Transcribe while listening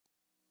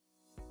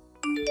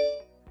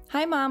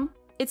Hi, Mom.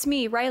 It's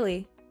me,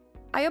 Riley.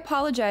 I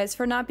apologize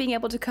for not being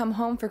able to come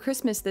home for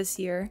Christmas this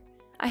year.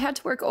 I had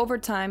to work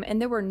overtime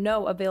and there were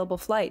no available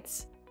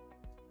flights.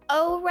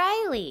 Oh,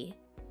 Riley.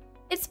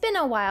 It's been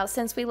a while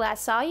since we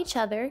last saw each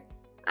other.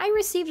 I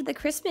received the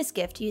Christmas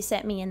gift you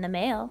sent me in the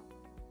mail.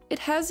 It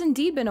has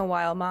indeed been a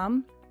while,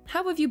 Mom.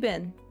 How have you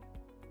been?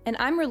 And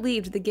I'm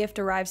relieved the gift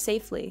arrived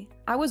safely.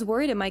 I was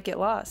worried it might get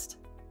lost.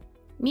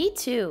 Me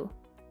too.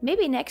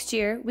 Maybe next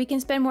year we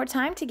can spend more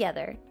time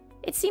together.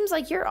 It seems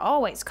like you're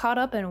always caught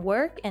up in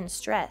work and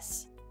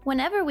stress.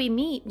 Whenever we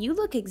meet, you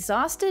look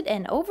exhausted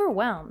and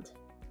overwhelmed.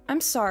 I'm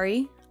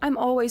sorry. I'm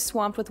always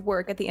swamped with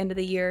work at the end of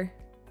the year.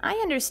 I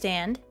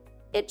understand.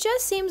 It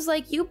just seems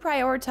like you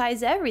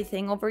prioritize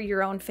everything over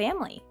your own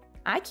family.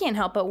 I can't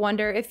help but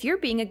wonder if you're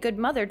being a good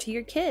mother to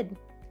your kid.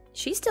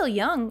 She's still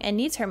young and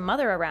needs her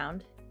mother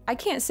around. I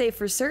can't say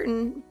for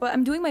certain, but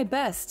I'm doing my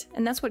best,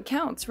 and that's what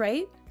counts,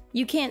 right?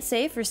 You can't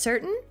say for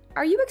certain?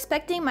 Are you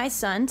expecting my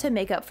son to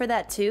make up for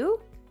that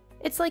too?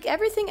 It's like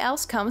everything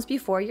else comes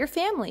before your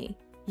family.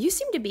 You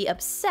seem to be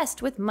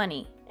obsessed with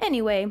money.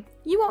 Anyway,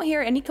 you won't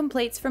hear any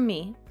complaints from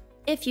me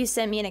if you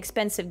send me an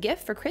expensive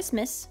gift for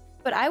Christmas.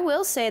 But I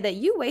will say that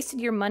you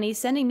wasted your money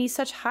sending me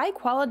such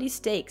high-quality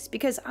steaks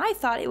because I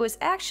thought it was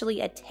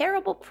actually a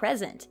terrible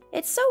present.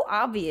 It's so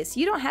obvious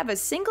you don't have a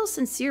single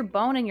sincere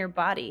bone in your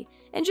body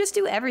and just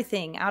do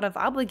everything out of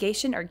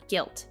obligation or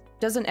guilt.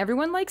 Doesn't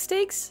everyone like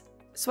steaks?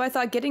 So I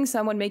thought getting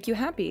some would make you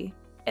happy.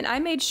 And I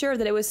made sure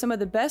that it was some of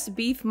the best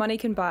beef money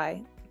can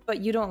buy. But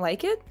you don't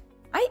like it?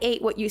 I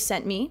ate what you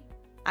sent me.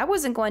 I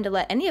wasn't going to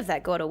let any of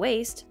that go to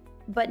waste.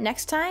 But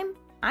next time,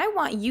 I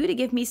want you to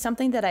give me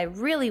something that I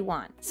really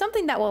want.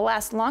 Something that will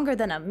last longer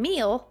than a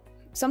meal.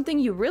 Something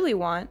you really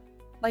want?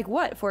 Like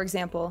what, for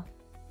example?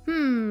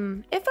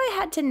 If I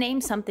had to name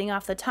something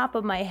off the top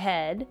of my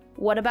head,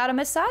 what about a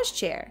massage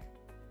chair?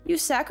 You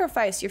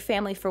sacrifice your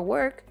family for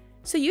work,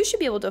 so you should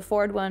be able to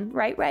afford one,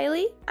 right,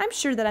 Riley? I'm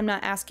sure that I'm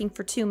not asking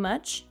for too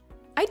much.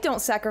 I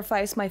don't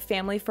sacrifice my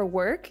family for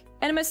work,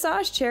 and a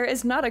massage chair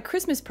is not a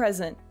Christmas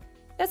present.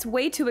 That's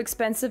way too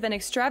expensive and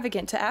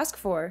extravagant to ask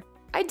for.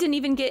 I didn't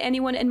even get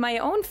anyone in my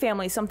own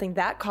family something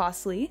that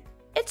costly.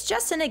 It's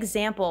just an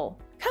example.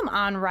 Come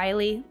on,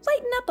 Riley,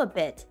 lighten up a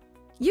bit.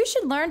 You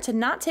should learn to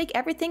not take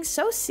everything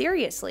so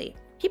seriously.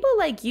 People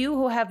like you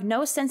who have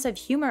no sense of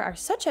humor are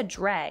such a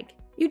drag.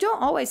 You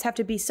don't always have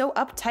to be so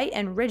uptight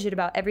and rigid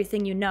about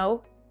everything you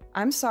know.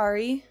 I'm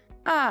sorry.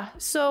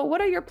 So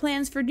what are your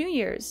plans for New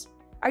Year's?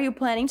 Are you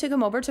planning to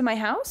come over to my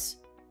house?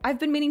 I've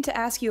been meaning to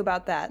ask you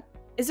about that.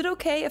 Is it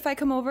okay if I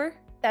come over?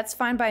 That's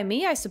fine by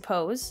me, I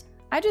suppose.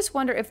 I just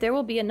wonder if there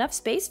will be enough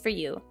space for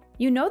you.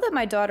 You know that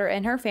my daughter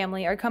and her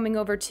family are coming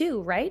over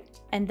too, right?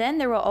 And then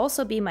there will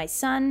also be my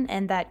son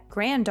and that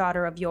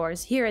granddaughter of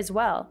yours here as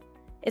well.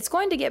 It's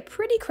going to get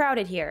pretty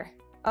crowded here.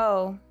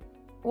 Oh,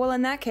 well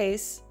in that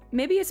case,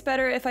 maybe it's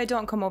better if I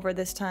don't come over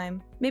this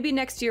time. Maybe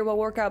next year will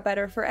work out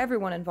better for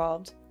everyone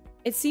involved.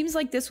 It seems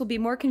like this will be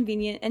more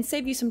convenient and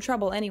save you some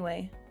trouble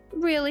anyway.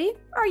 Really?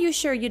 Are you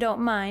sure you don't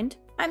mind?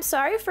 I'm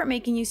sorry for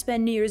making you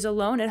spend New Year's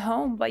alone at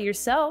home by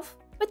yourself,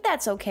 but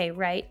that's okay,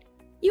 right?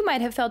 You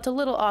might have felt a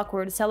little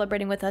awkward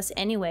celebrating with us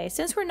anyway,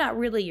 since we're not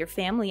really your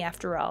family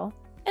after all.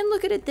 And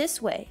look at it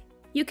this way.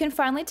 You can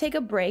finally take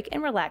a break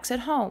and relax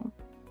at home.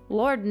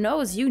 Lord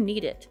knows you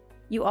need it.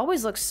 You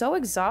always look so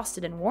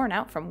exhausted and worn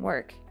out from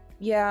work.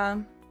 Yeah.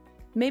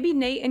 Maybe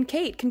Nate and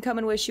Kate can come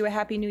and wish you a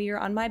Happy New Year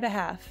on my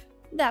behalf.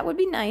 That would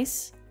be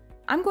nice.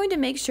 I'm going to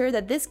make sure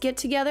that this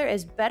get-together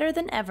is better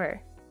than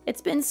ever.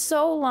 It's been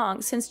so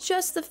long since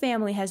just the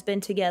family has been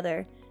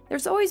together.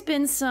 There's always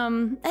been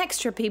some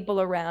extra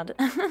people around.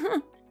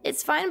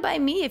 It's fine by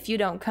me if you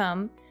don't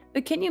come,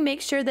 but can you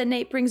make sure that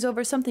Nate brings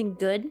over something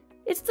good?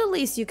 It's the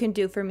least you can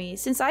do for me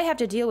since I have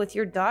to deal with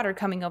your daughter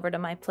coming over to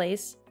my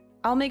place.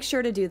 I'll make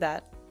sure to do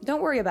that.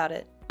 Don't worry about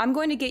it. I'm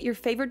going to get your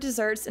favorite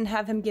desserts and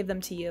have him give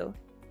them to you.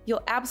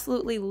 You'll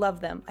absolutely love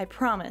them, I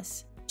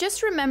promise.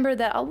 Just remember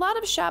that a lot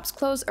of shops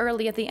close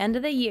early at the end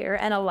of the year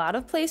and a lot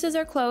of places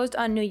are closed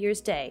on New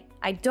Year's Day.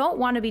 I don't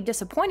want to be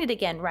disappointed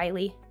again,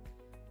 Riley.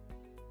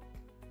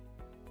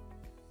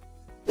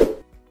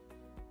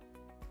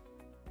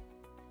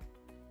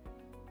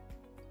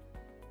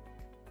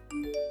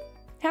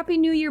 Happy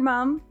New Year,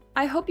 Mom.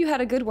 I hope you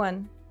had a good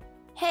one.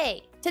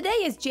 Hey, today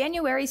is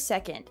January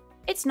 2nd.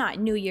 It's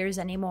not New Year's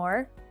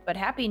anymore, but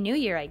Happy New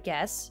Year, I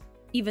guess,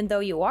 even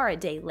though you are a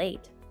day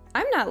late.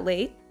 I'm not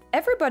late.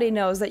 Everybody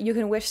knows that you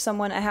can wish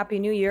someone a Happy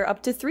New Year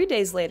up to 3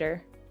 days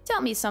later. Tell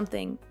me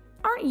something.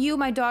 Aren't you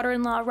my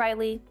daughter-in-law,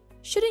 Riley?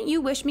 Shouldn't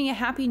you wish me a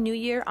Happy New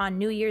Year on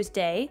New Year's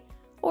Day?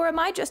 Or am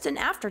I just an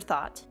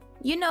afterthought?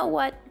 You know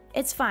what?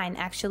 It's fine,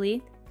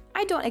 actually.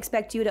 I don't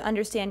expect you to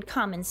understand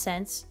common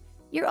sense.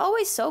 You're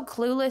always so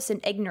clueless and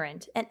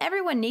ignorant, and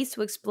everyone needs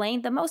to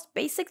explain the most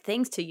basic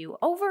things to you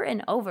over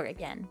and over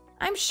again.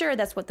 I'm sure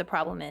that's what the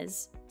problem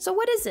is. So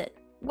what is it?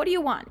 What do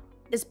you want?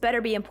 This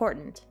better be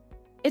important.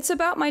 It's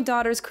about my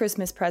daughter's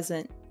Christmas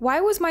present.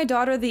 Why was my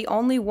daughter the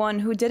only one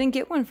who didn't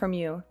get one from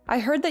you? I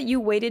heard that you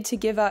waited to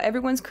give out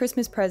everyone's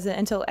Christmas present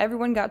until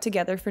everyone got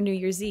together for New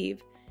Year's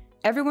Eve.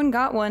 Everyone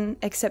got one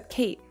except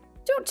Kate.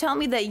 Don't tell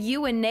me that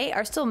you and Nate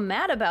are still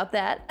mad about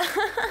that.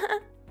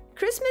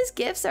 Christmas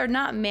gifts are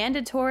not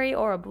mandatory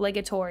or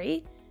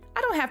obligatory.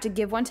 I don't have to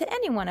give one to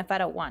anyone if I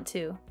don't want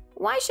to.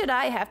 Why should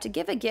I have to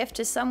give a gift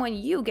to someone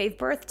you gave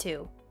birth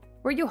to?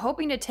 Were you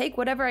hoping to take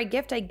whatever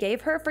gift I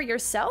gave her for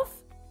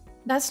yourself?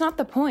 That's not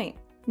the point.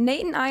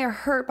 Nate and I are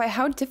hurt by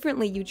how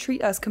differently you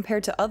treat us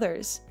compared to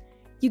others.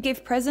 You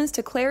gave presents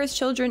to Clara's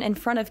children in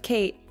front of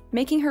Kate,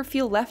 making her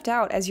feel left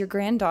out as your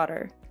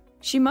granddaughter.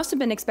 She must have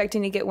been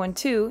expecting to get one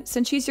too,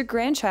 since she's your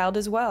grandchild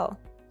as well.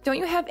 Don't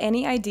you have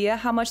any idea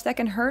how much that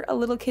can hurt a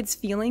little kid's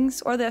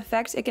feelings or the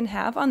effect it can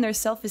have on their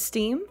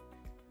self-esteem?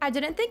 I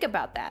didn't think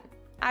about that.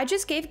 I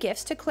just gave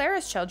gifts to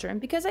Clara's children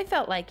because I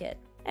felt like it,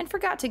 and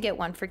forgot to get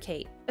one for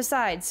Kate.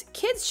 Besides,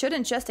 kids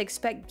shouldn't just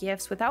expect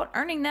gifts without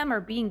earning them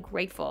or being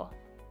grateful.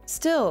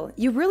 Still,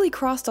 you really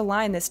crossed a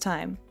line this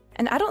time,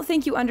 and I don't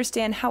think you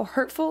understand how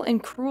hurtful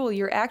and cruel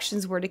your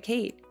actions were to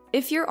Kate.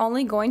 If you're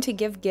only going to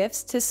give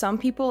gifts to some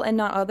people and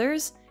not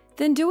others,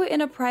 then do it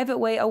in a private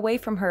way away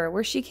from her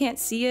where she can't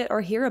see it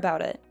or hear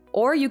about it.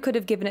 Or you could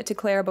have given it to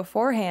Clara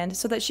beforehand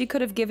so that she could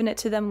have given it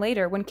to them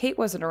later when Kate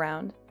wasn't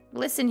around.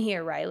 Listen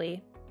here,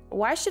 Riley.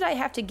 Why should I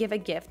have to give a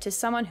gift to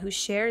someone who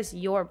shares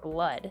your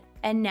blood?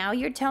 And now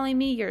you're telling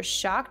me you're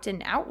shocked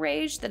and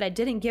outraged that I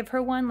didn't give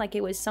her one like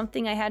it was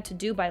something I had to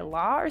do by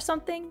law or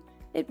something?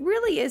 It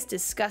really is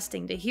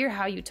disgusting to hear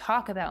how you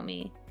talk about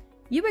me.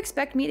 You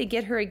expect me to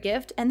get her a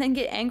gift and then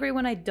get angry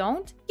when I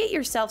don't? Get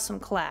yourself some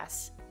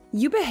class.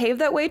 You behave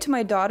that way to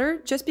my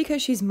daughter just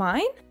because she's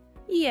mine?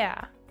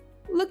 Yeah.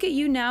 Look at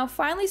you now,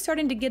 finally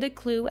starting to get a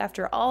clue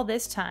after all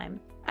this time.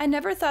 I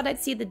never thought I'd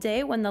see the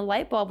day when the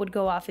light bulb would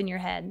go off in your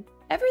head.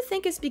 Ever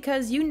think it's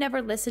because you never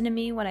listen to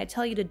me when I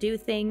tell you to do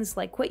things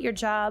like quit your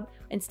job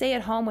and stay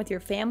at home with your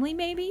family,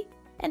 maybe?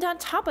 And on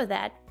top of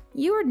that,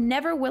 you are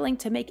never willing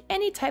to make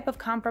any type of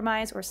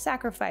compromise or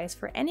sacrifice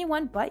for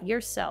anyone but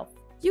yourself.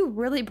 You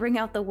really bring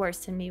out the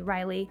worst in me,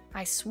 Riley,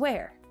 I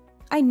swear.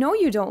 I know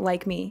you don't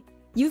like me.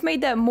 You've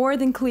made that more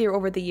than clear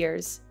over the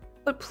years.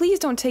 But please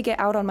don't take it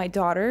out on my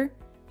daughter.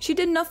 She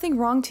did nothing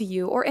wrong to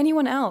you or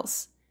anyone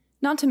else.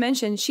 Not to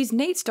mention, she's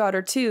Nate's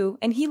daughter too,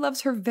 and he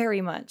loves her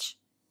very much.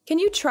 Can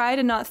you try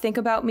to not think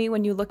about me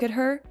when you look at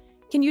her?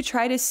 Can you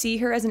try to see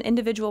her as an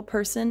individual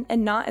person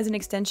and not as an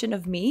extension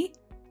of me?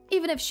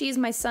 Even if she's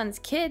my son's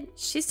kid,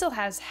 she still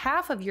has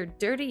half of your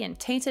dirty and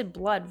tainted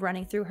blood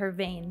running through her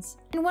veins.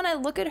 And when I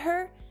look at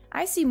her,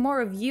 I see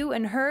more of you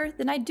and her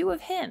than I do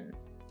of him.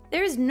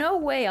 There is no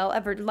way I'll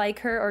ever like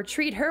her or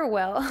treat her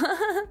well.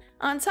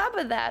 On top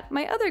of that,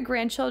 my other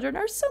grandchildren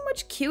are so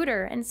much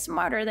cuter and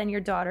smarter than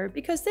your daughter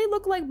because they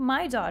look like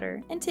my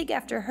daughter and take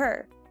after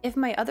her. If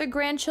my other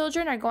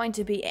grandchildren are going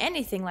to be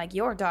anything like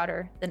your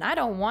daughter, then I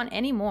don't want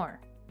any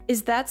more.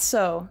 Is that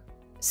so?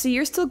 So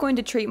you're still going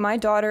to treat my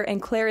daughter and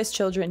Clara's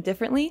children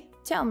differently?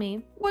 Tell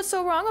me, what's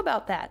so wrong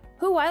about that?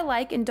 Who I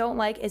like and don't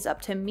like is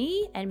up to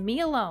me and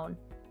me alone.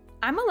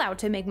 I'm allowed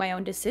to make my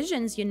own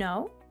decisions, you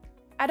know.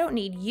 I don't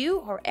need you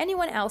or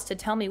anyone else to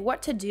tell me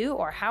what to do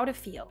or how to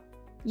feel.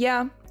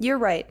 Yeah, you're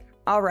right.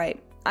 All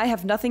right. I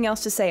have nothing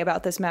else to say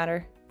about this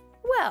matter.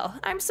 Well,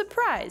 I'm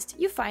surprised.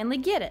 You finally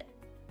get it.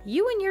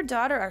 You and your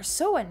daughter are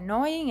so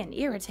annoying and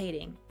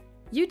irritating.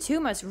 You two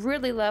must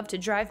really love to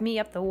drive me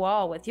up the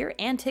wall with your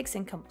antics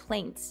and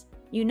complaints.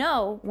 You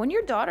know, when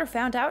your daughter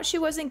found out she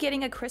wasn't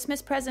getting a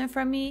Christmas present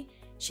from me,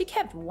 she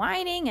kept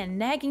whining and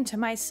nagging to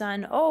my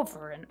son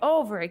over and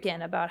over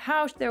again about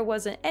how there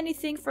wasn't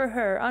anything for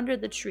her under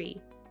the tree.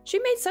 She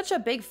made such a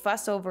big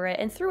fuss over it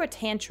and threw a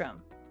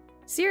tantrum.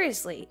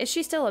 Seriously, is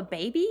she still a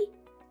baby?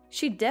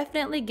 She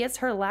definitely gets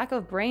her lack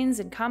of brains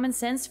and common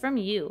sense from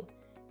you.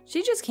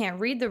 She just can't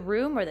read the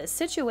room or the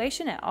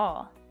situation at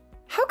all.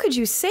 How could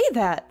you say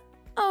that?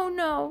 Oh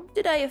no,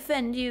 did I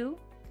offend you?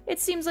 It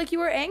seems like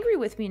you are angry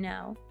with me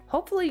now.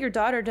 Hopefully your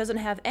daughter doesn't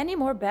have any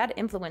more bad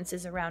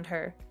influences around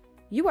her.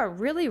 You are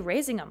really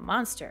raising a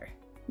monster.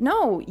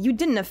 No, you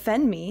didn't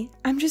offend me.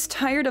 I'm just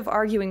tired of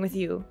arguing with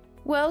you.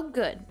 Well,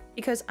 good,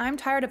 because I'm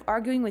tired of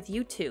arguing with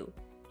you too.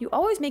 You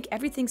always make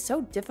everything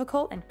so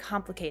difficult and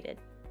complicated.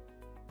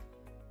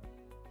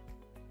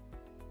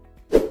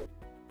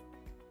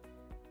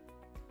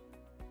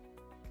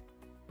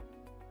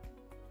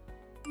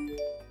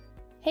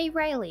 Hey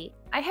Riley,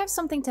 I have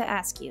something to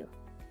ask you.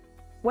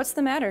 What's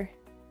the matter?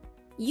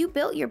 You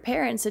built your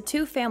parents a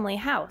two-family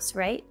house,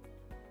 right?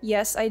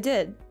 Yes, I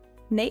did.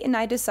 Nate and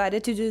I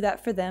decided to do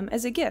that for them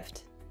as a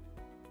gift.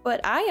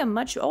 But I am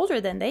much older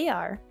than they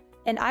are,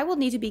 and I will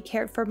need to be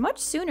cared for much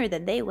sooner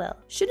than they will.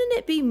 Shouldn't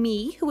it be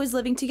me who is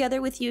living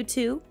together with you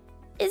two?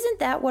 Isn't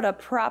that what a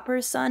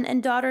proper son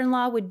and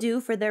daughter-in-law would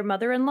do for their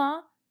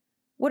mother-in-law?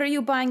 What are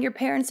you buying your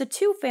parents a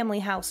two-family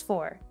house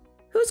for?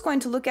 Who's going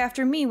to look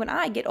after me when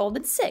I get old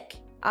and sick?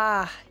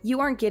 Ah, you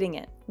aren't getting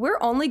it. We're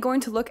only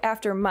going to look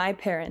after my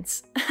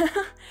parents.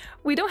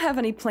 We don't have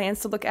any plans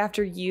to look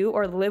after you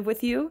or live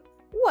with you.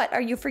 What,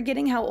 are you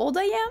forgetting how old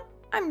I am?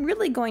 I'm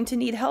really going to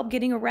need help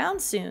getting around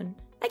soon.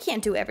 I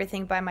can't do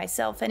everything by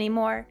myself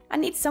anymore. I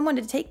need someone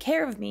to take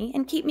care of me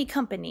and keep me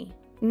company.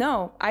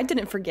 No, I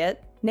didn't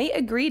forget. Nate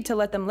agreed to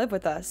let them live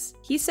with us.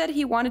 He said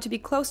he wanted to be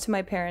close to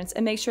my parents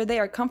and make sure they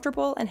are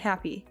comfortable and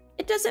happy.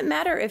 It doesn't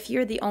matter if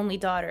you're the only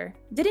daughter.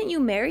 Didn't you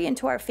marry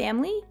into our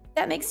family?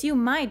 That makes you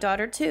my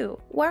daughter too.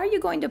 Why are you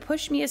going to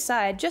push me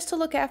aside just to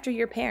look after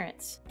your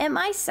parents? Am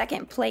I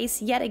second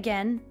place yet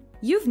again?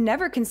 You've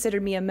never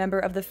considered me a member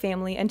of the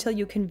family until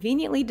you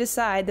conveniently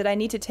decide that I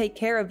need to take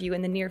care of you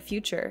in the near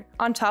future.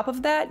 On top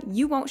of that,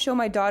 you won't show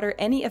my daughter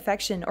any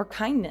affection or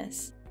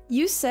kindness.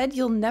 You said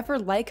you'll never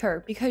like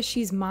her because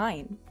she's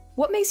mine.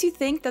 What makes you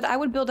think that I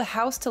would build a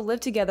house to live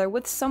together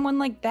with someone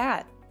like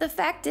that? The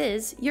fact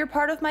is, you're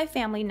part of my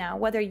family now,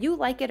 whether you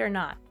like it or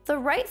not. The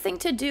right thing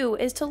to do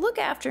is to look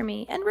after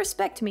me and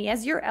respect me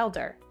as your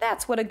elder.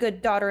 That's what a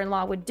good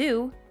daughter-in-law would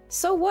do.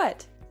 So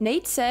what?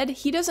 Nate said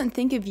he doesn't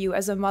think of you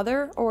as a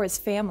mother or as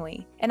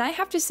family, and I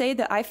have to say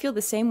that I feel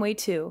the same way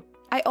too.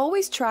 I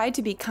always tried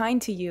to be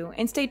kind to you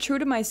and stay true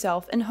to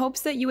myself in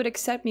hopes that you would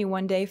accept me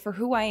one day for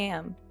who I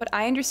am, but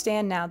I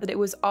understand now that it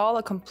was all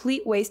a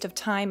complete waste of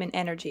time and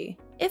energy.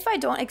 If I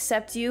don't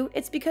accept you,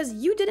 it's because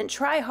you didn't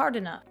try hard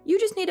enough. You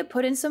just need to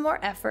put in some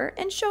more effort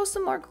and show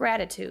some more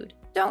gratitude.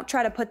 Don't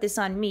try to put this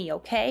on me,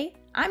 okay?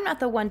 I'm not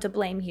the one to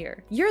blame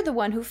here. You're the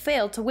one who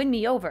failed to win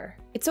me over.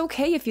 It's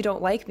okay if you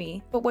don't like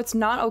me, but what's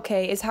not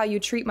okay is how you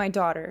treat my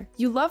daughter.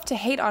 You love to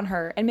hate on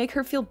her and make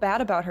her feel bad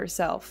about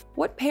herself.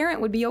 What parent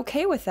would be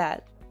okay with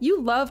that?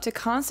 You love to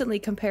constantly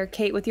compare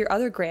Kate with your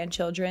other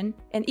grandchildren,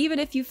 and even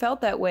if you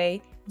felt that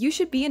way, you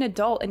should be an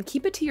adult and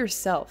keep it to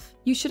yourself.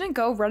 You shouldn't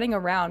go running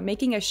around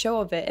making a show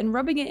of it and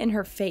rubbing it in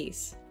her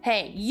face.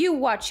 Hey, you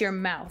watch your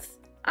mouth.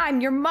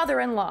 I'm your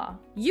mother-in-law.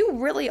 You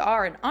really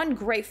are an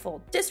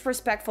ungrateful,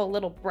 disrespectful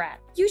little brat.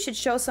 You should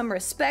show some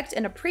respect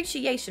and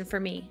appreciation for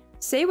me.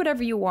 Say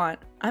whatever you want.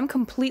 I'm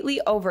completely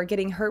over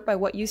getting hurt by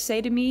what you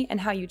say to me and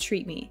how you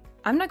treat me.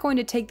 I'm not going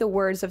to take the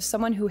words of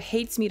someone who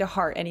hates me to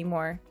heart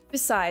anymore.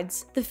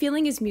 Besides, the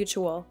feeling is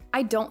mutual.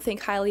 I don't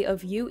think highly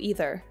of you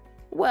either.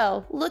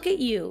 Well, look at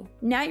you.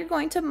 Now you're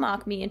going to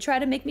mock me and try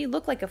to make me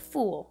look like a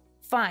fool.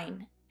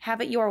 Fine. Have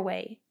it your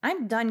way.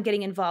 I'm done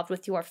getting involved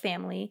with your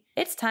family.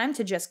 It's time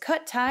to just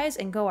cut ties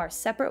and go our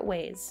separate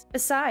ways.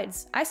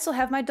 Besides, I still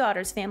have my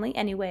daughter's family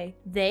anyway.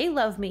 They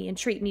love me and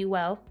treat me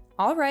well.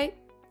 All right.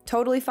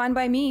 Totally fine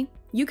by me.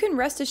 You can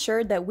rest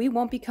assured that we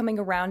won't be coming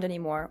around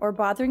anymore or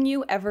bothering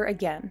you ever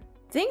again.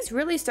 Things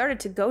really started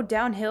to go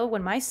downhill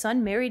when my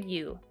son married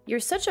you.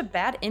 You're such a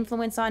bad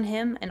influence on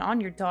him and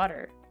on your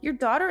daughter. Your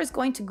daughter is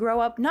going to grow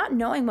up not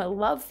knowing what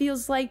love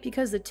feels like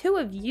because the two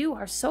of you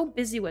are so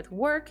busy with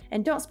work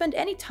and don't spend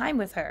any time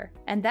with her.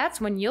 And that's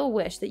when you'll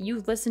wish that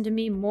you've listened to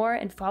me more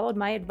and followed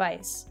my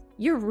advice.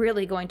 You're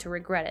really going to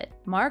regret it.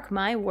 Mark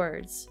my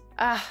words.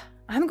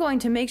 I'm going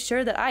to make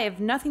sure that I have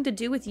nothing to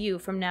do with you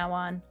from now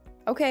on.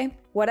 Okay,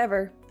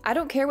 whatever. I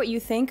don't care what you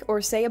think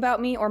or say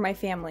about me or my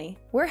family.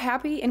 We're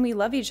happy and we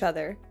love each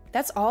other.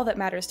 That's all that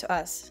matters to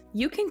us.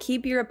 You can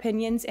keep your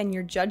opinions and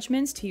your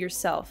judgments to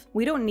yourself.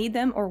 We don't need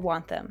them or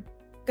want them.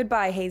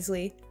 Goodbye,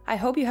 Hazley. I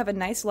hope you have a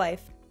nice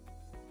life.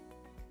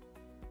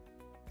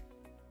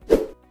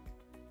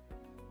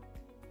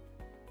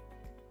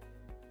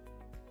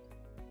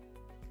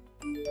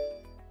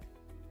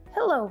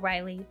 Hello,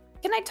 Riley.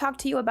 Can I talk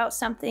to you about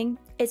something?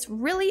 It's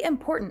really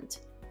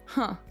important.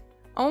 Huh.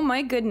 Oh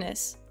my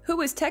goodness. Who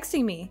was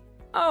texting me?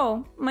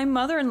 Oh, my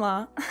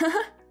mother-in-law.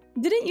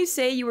 Didn't you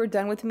say you were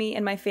done with me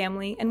and my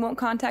family and won't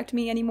contact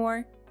me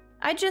anymore?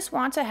 I just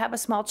want to have a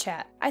small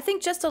chat. I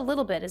think just a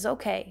little bit is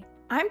okay.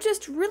 I'm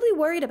just really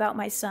worried about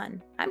my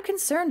son. I'm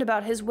concerned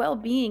about his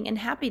well-being and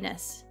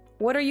happiness.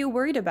 What are you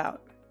worried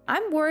about?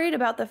 I'm worried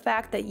about the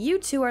fact that you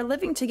two are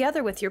living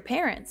together with your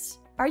parents.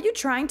 Are you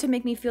trying to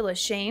make me feel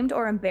ashamed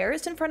or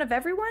embarrassed in front of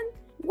everyone?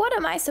 What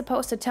am I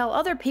supposed to tell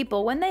other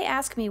people when they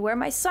ask me where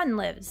my son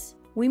lives?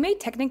 We may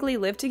technically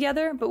live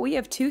together, but we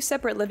have two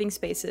separate living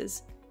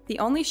spaces. The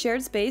only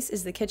shared space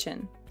is the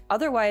kitchen.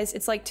 Otherwise,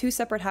 it's like two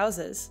separate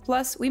houses.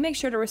 Plus, we make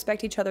sure to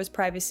respect each other's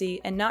privacy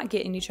and not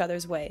get in each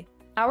other's way.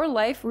 Our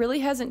life really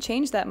hasn't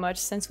changed that much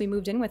since we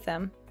moved in with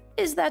them.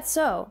 Is that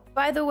so?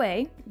 By the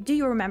way, do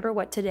you remember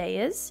what today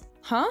is?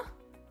 Huh?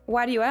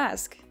 Why do you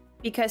ask?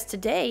 Because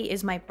today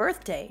is my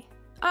birthday.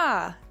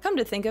 Ah, come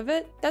to think of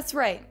it, that's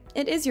right.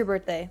 It is your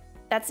birthday.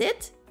 That's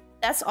it?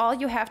 That's all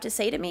you have to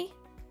say to me?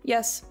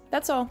 Yes,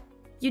 that's all.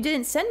 You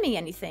didn't send me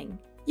anything.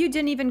 You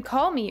didn't even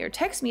call me or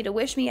text me to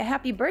wish me a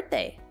happy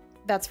birthday.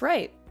 That's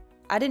right.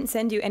 I didn't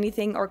send you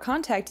anything or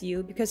contact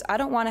you because I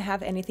don't want to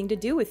have anything to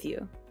do with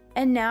you.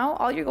 And now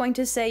all you're going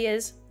to say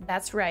is,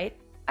 that's right.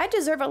 I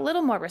deserve a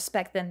little more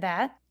respect than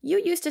that.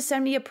 You used to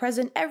send me a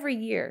present every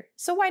year,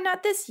 so why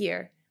not this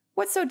year?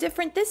 What's so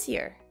different this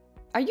year?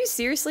 Are you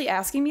seriously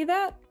asking me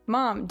that?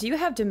 Mom, do you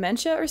have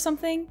dementia or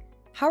something?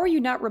 How are you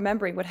not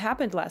remembering what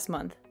happened last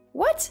month?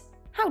 What?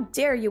 How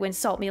dare you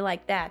insult me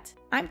like that?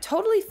 I'm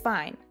totally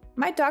fine.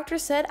 My doctor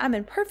said I'm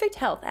in perfect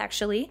health,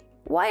 actually.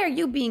 Why are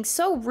you being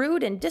so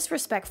rude and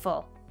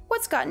disrespectful?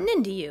 What's gotten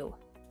into you?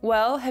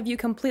 Well, have you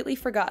completely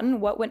forgotten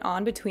what went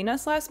on between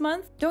us last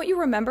month? Don't you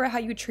remember how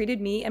you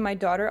treated me and my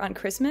daughter on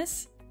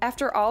Christmas?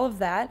 After all of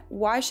that,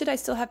 why should I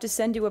still have to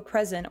send you a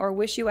present or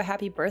wish you a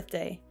happy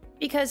birthday?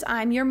 Because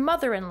I'm your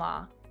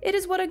mother-in-law. It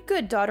is what a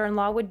good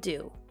daughter-in-law would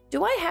do.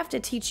 Do I have to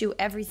teach you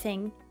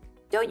everything?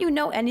 Don't you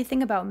know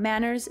anything about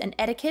manners and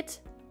etiquette?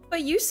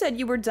 But you said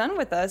you were done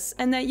with us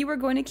and that you were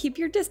going to keep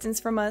your distance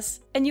from us.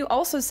 And you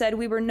also said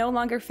we were no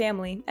longer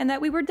family and that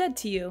we were dead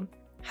to you.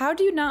 How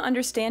do you not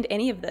understand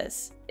any of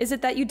this? Is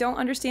it that you don't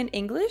understand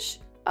English?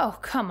 Oh,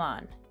 come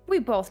on. We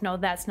both know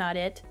that's not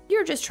it.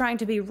 You're just trying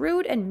to be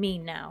rude and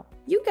mean now.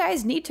 You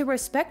guys need to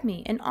respect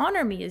me and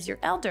honor me as your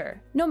elder.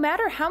 No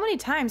matter how many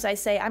times I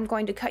say I'm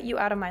going to cut you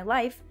out of my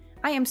life,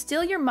 I am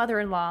still your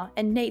mother-in-law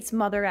and Nate's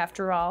mother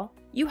after all.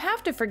 You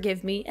have to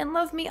forgive me and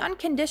love me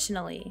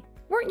unconditionally.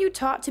 Weren't you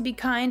taught to be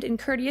kind and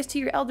courteous to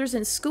your elders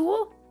in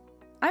school?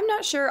 I'm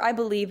not sure I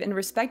believe in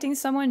respecting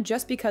someone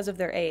just because of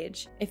their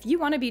age. If you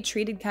want to be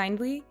treated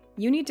kindly,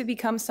 you need to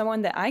become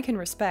someone that I can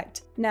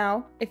respect.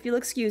 Now, if you'll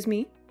excuse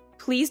me,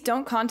 please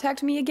don't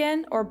contact me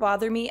again or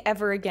bother me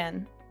ever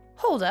again.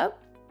 Hold up.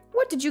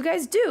 What did you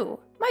guys do?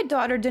 My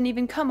daughter didn't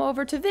even come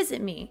over to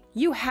visit me.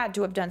 You had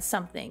to have done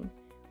something.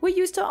 We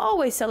used to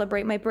always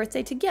celebrate my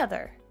birthday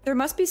together. There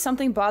must be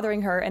something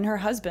bothering her and her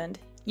husband.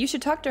 You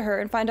should talk to her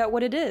and find out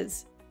what it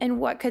is. And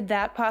what could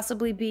that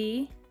possibly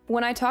be?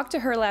 When I talked to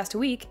her last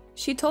week,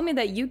 she told me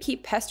that you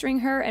keep pestering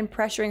her and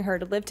pressuring her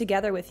to live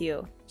together with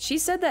you. She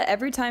said that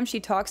every time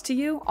she talks to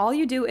you, all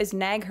you do is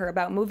nag her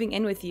about moving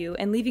in with you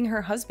and leaving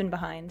her husband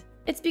behind.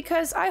 It's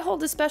because I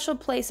hold a special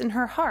place in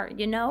her heart,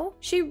 you know?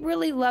 She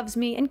really loves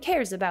me and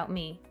cares about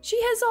me. She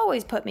has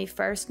always put me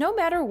first, no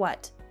matter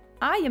what.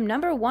 I am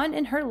number one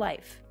in her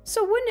life.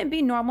 So wouldn't it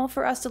be normal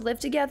for us to live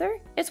together?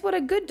 It's what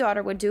a good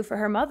daughter would do for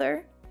her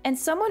mother. And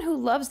someone who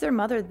loves their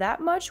mother that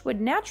much would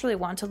naturally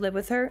want to live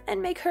with her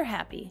and make her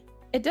happy.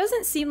 It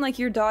doesn't seem like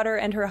your daughter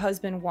and her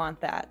husband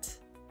want that.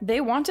 They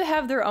want to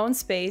have their own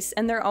space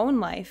and their own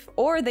life,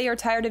 or they are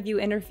tired of you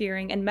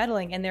interfering and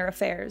meddling in their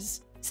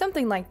affairs.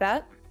 Something like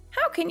that.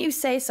 How can you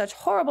say such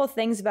horrible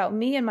things about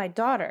me and my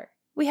daughter?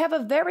 We have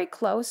a very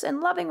close and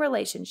loving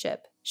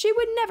relationship. She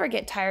would never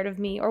get tired of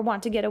me or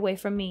want to get away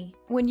from me.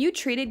 When you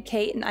treated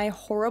Kate and I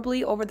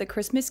horribly over the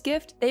Christmas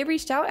gift, they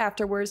reached out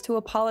afterwards to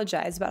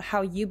apologize about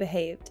how you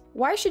behaved.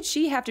 Why should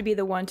she have to be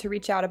the one to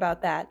reach out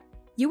about that?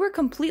 You were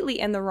completely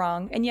in the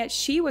wrong, and yet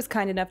she was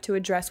kind enough to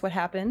address what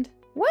happened.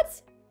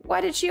 What? Why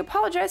did she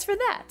apologize for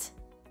that?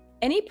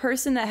 Any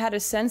person that had a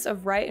sense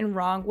of right and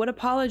wrong would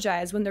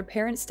apologize when their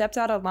parents stepped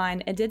out of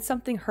line and did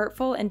something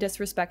hurtful and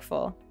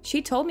disrespectful.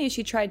 She told me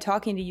she tried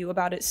talking to you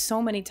about it so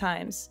many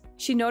times.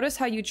 She noticed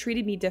how you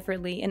treated me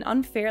differently and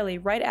unfairly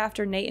right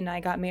after Nate and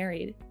I got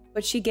married.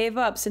 But she gave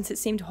up since it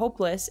seemed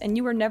hopeless and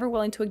you were never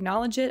willing to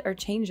acknowledge it or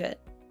change it.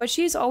 But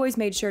she's always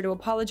made sure to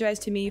apologize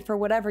to me for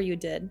whatever you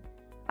did.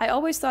 I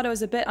always thought it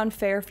was a bit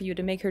unfair for you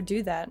to make her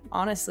do that,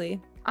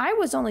 honestly. I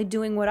was only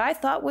doing what I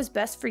thought was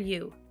best for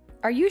you.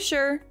 Are you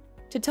sure?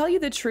 To tell you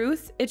the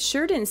truth, it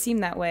sure didn't seem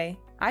that way.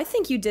 I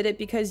think you did it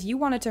because you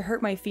wanted to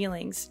hurt my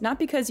feelings, not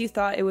because you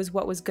thought it was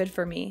what was good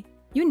for me.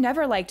 You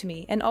never liked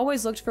me and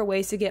always looked for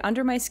ways to get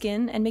under my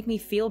skin and make me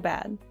feel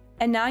bad.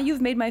 And now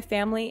you've made my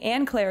family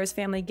and Clara's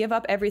family give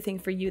up everything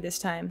for you this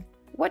time.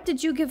 What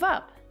did you give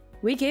up?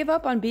 We gave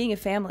up on being a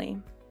family.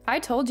 I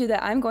told you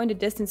that I'm going to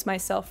distance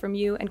myself from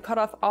you and cut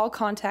off all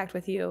contact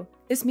with you.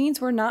 This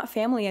means we're not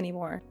family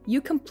anymore.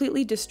 You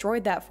completely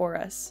destroyed that for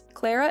us.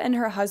 Clara and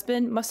her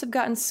husband must have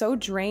gotten so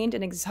drained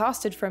and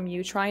exhausted from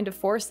you trying to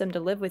force them to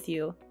live with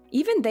you.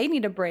 Even they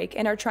need a break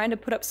and are trying to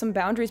put up some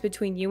boundaries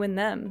between you and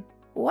them.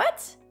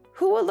 What?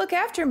 Who will look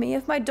after me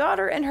if my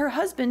daughter and her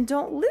husband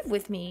don't live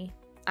with me?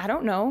 I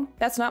don't know.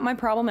 That's not my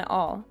problem at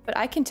all. But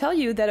I can tell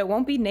you that it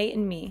won't be Nate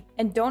and me.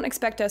 And don't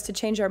expect us to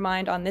change our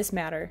mind on this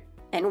matter.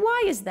 And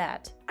why is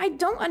that? I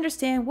don't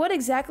understand what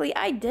exactly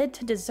I did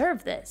to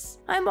deserve this.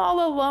 I'm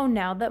all alone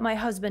now that my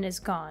husband is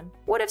gone.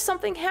 What if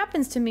something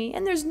happens to me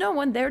and there's no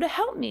one there to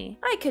help me?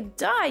 I could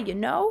die, you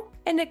know?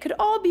 And it could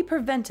all be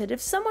prevented if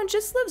someone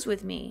just lives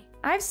with me.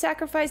 I've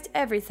sacrificed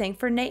everything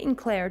for Nate and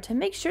Claire to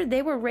make sure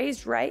they were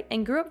raised right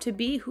and grew up to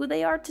be who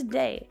they are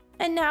today.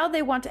 And now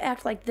they want to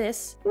act like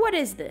this? What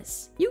is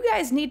this? You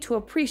guys need to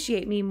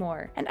appreciate me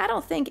more, and I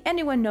don't think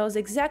anyone knows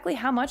exactly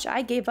how much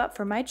I gave up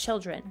for my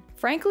children.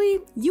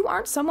 Frankly, you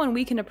aren't someone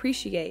we can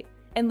appreciate,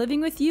 and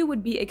living with you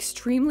would be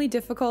extremely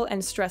difficult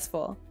and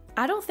stressful.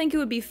 I don't think it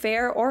would be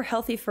fair or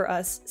healthy for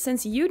us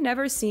since you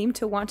never seem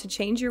to want to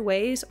change your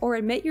ways or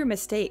admit your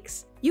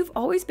mistakes. You've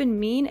always been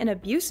mean and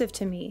abusive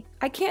to me.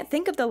 I can't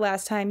think of the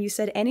last time you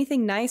said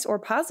anything nice or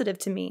positive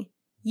to me.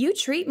 You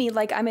treat me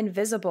like I'm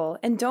invisible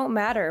and don't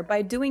matter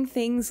by doing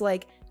things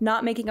like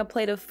not making a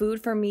plate of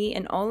food for me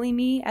and only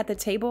me at the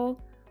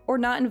table, or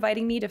not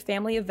inviting me to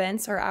family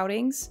events or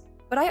outings.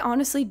 But I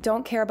honestly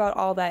don't care about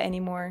all that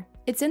anymore.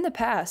 It's in the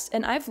past,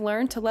 and I've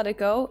learned to let it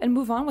go and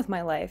move on with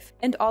my life.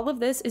 And all of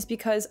this is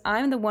because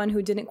I'm the one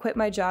who didn't quit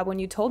my job when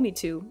you told me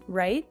to,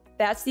 right?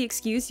 That's the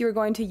excuse you're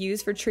going to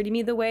use for treating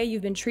me the way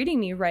you've been treating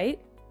me,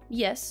 right?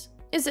 Yes.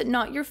 Is it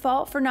not your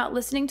fault for not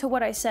listening to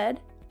what I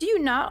said? Do you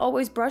not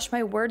always brush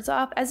my words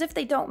off as if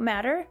they don't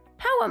matter?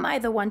 How am I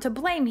the one to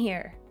blame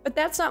here? But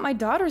that's not my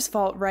daughter's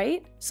fault,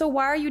 right? So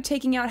why are you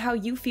taking out how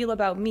you feel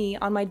about me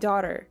on my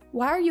daughter?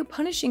 Why are you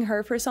punishing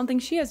her for something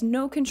she has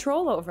no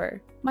control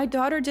over? My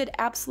daughter did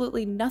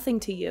absolutely nothing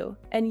to you,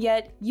 and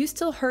yet you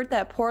still hurt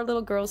that poor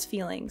little girl's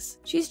feelings.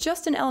 She's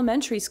just in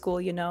elementary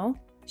school, you know?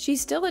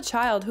 She's still a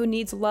child who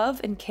needs love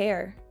and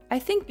care. I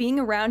think being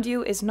around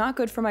you is not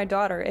good for my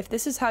daughter if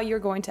this is how you're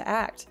going to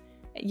act.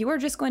 You are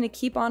just going to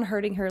keep on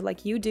hurting her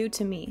like you do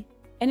to me.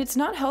 And it's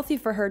not healthy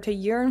for her to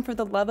yearn for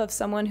the love of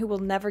someone who will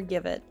never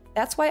give it.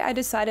 That's why I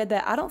decided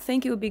that I don't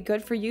think it would be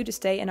good for you to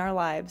stay in our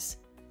lives.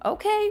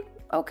 Okay.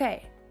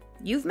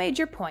 You've made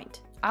your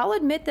point. I'll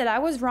admit that I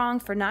was wrong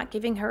for not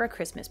giving her a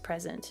Christmas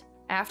present.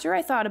 After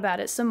I thought about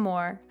it some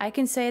more, I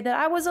can say that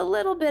I was a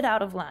little bit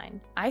out of line.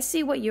 I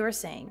see what you are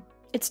saying.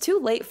 It's too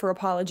late for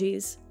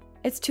apologies.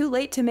 It's too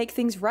late to make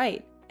things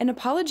right. An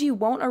apology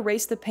won't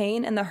erase the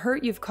pain and the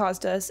hurt you've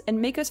caused us and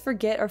make us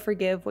forget or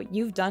forgive what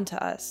you've done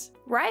to us.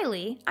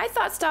 Riley, I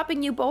thought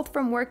stopping you both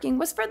from working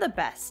was for the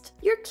best.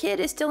 Your kid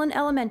is still in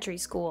elementary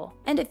school,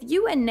 and if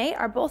you and Nate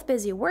are both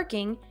busy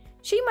working,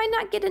 she might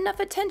not get enough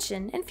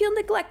attention and feel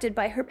neglected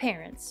by her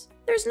parents.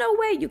 There's no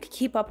way you could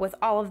keep up with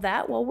all of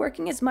that while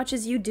working as much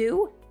as you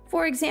do.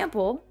 For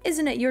example,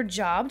 isn't it your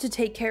job to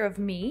take care of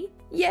me?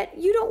 Yet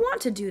you don't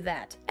want to do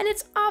that, and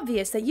it's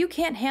obvious that you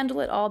can't handle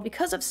it all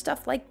because of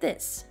stuff like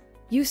this.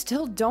 You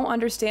still don't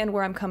understand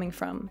where I'm coming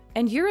from,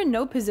 and you're in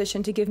no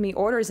position to give me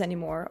orders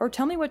anymore or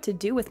tell me what to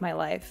do with my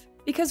life.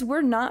 Because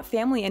we're not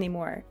family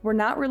anymore. We're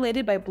not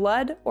related by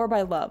blood or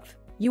by love.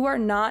 You are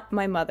not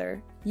my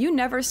mother. You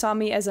never saw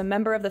me as a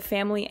member of the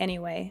family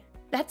anyway.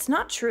 That's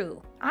not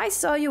true. I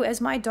saw you as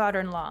my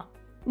daughter-in-law,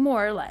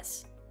 more or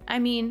less. I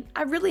mean,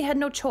 I really had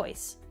no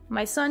choice.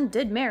 My son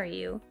did marry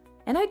you,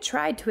 and I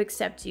tried to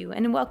accept you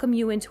and welcome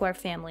you into our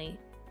family,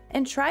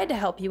 and tried to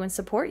help you and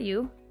support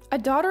you. A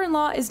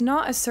daughter-in-law is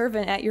not a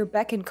servant at your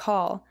beck and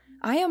call.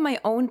 I am my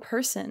own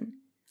person.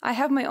 I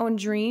have my own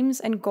dreams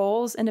and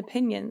goals and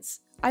opinions.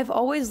 I've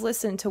always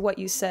listened to what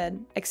you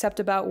said, except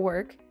about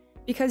work,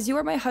 because you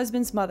are my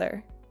husband's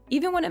mother.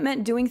 Even when it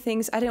meant doing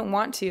things I didn't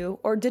want to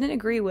or didn't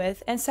agree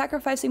with and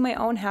sacrificing my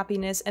own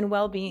happiness and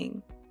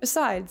well-being.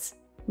 Besides,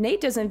 Nate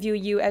doesn't view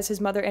you as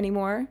his mother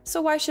anymore,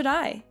 so why should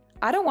I?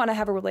 I don't want to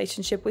have a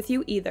relationship with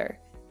you either.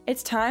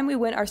 It's time we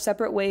went our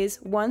separate ways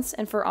once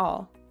and for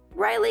all.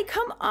 Riley,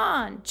 come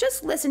on,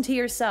 just listen to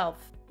yourself.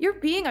 You're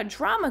being a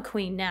drama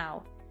queen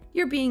now.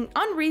 You're being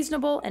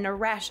unreasonable and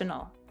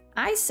irrational.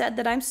 I said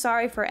that I'm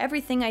sorry for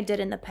everything I did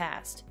in the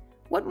past.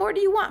 What more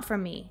do you want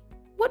from me?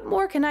 What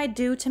more can I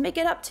do to make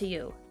it up to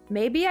you?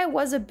 Maybe I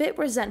was a bit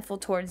resentful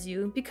towards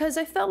you because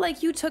I felt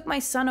like you took my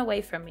son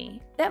away from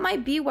me. That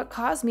might be what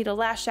caused me to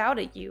lash out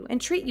at you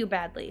and treat you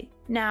badly.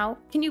 Now,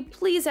 can you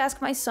please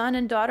ask my son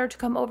and daughter to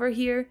come over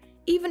here,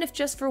 even if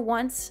just for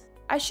once?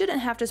 I shouldn't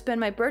have to spend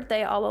my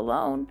birthday all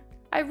alone.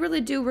 I really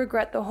do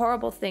regret the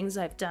horrible things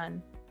I've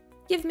done.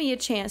 Give me a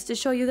chance to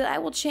show you that I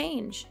will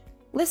change.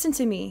 Listen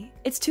to me.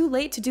 It's too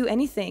late to do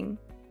anything.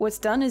 What's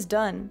done is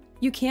done.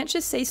 You can't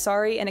just say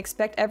sorry and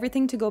expect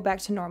everything to go back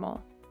to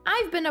normal.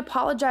 I've been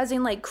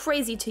apologizing like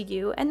crazy to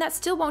you, and that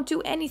still won't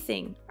do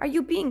anything. Are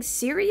you being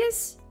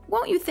serious?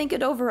 Won't you think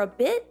it over a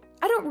bit?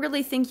 I don't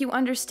really think you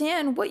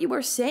understand what you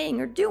are saying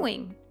or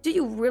doing. Do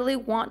you really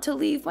want to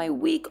leave my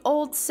weak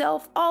old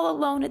self all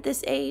alone at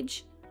this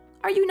age?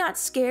 Are you not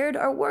scared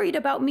or worried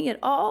about me at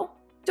all?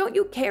 Don't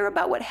you care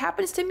about what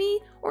happens to me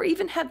or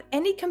even have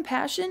any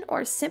compassion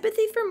or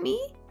sympathy for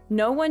me?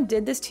 No one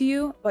did this to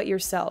you but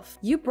yourself.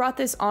 You brought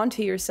this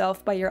onto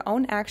yourself by your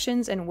own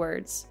actions and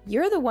words.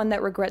 You're the one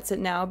that regrets it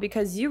now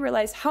because you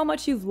realize how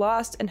much you've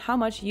lost and how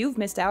much you've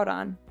missed out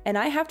on. And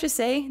I have to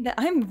say that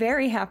I'm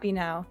very happy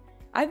now.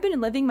 I've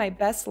been living my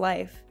best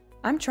life.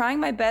 I'm trying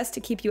my best to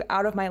keep you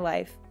out of my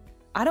life.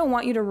 I don't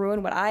want you to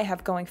ruin what I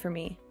have going for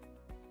me.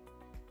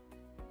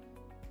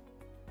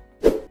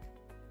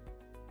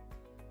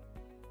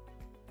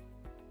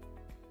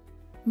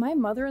 My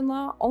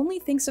mother-in-law only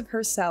thinks of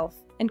herself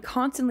and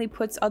constantly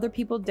puts other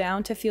people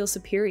down to feel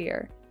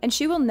superior, and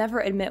she will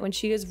never admit when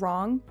she is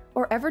wrong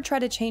or ever try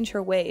to change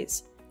her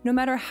ways, no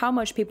matter how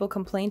much people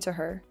complain to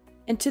her.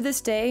 And to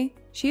this day,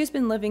 she has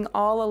been living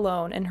all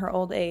alone in her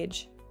old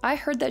age. I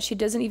heard that she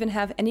doesn't even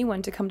have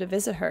anyone to come to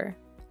visit her.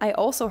 I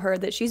also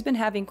heard that she's been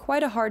having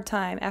quite a hard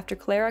time after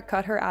Clara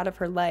cut her out of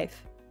her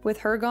life. With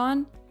her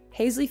gone,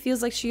 Paisley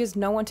feels like she has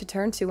no one to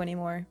turn to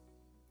anymore.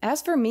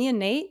 As for me and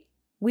Nate,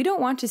 we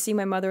don't want to see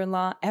my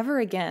mother-in-law ever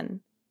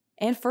again.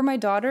 And for my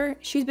daughter,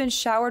 she's been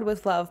showered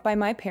with love by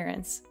my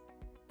parents.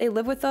 They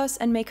live with us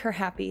and make her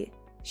happy.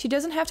 She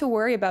doesn't have to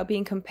worry about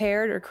being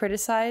compared or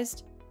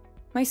criticized.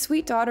 My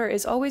sweet daughter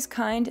is always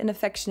kind and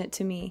affectionate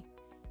to me.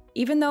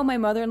 Even though my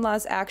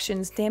mother-in-law's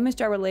actions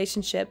damaged our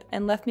relationship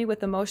and left me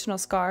with emotional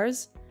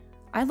scars,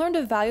 I learned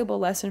a valuable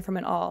lesson from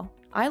it all.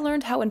 I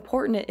learned how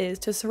important it is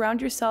to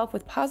surround yourself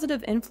with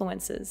positive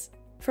influences.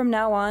 From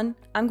now on,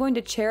 I'm going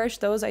to cherish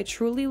those I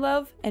truly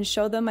love and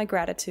show them my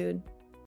gratitude.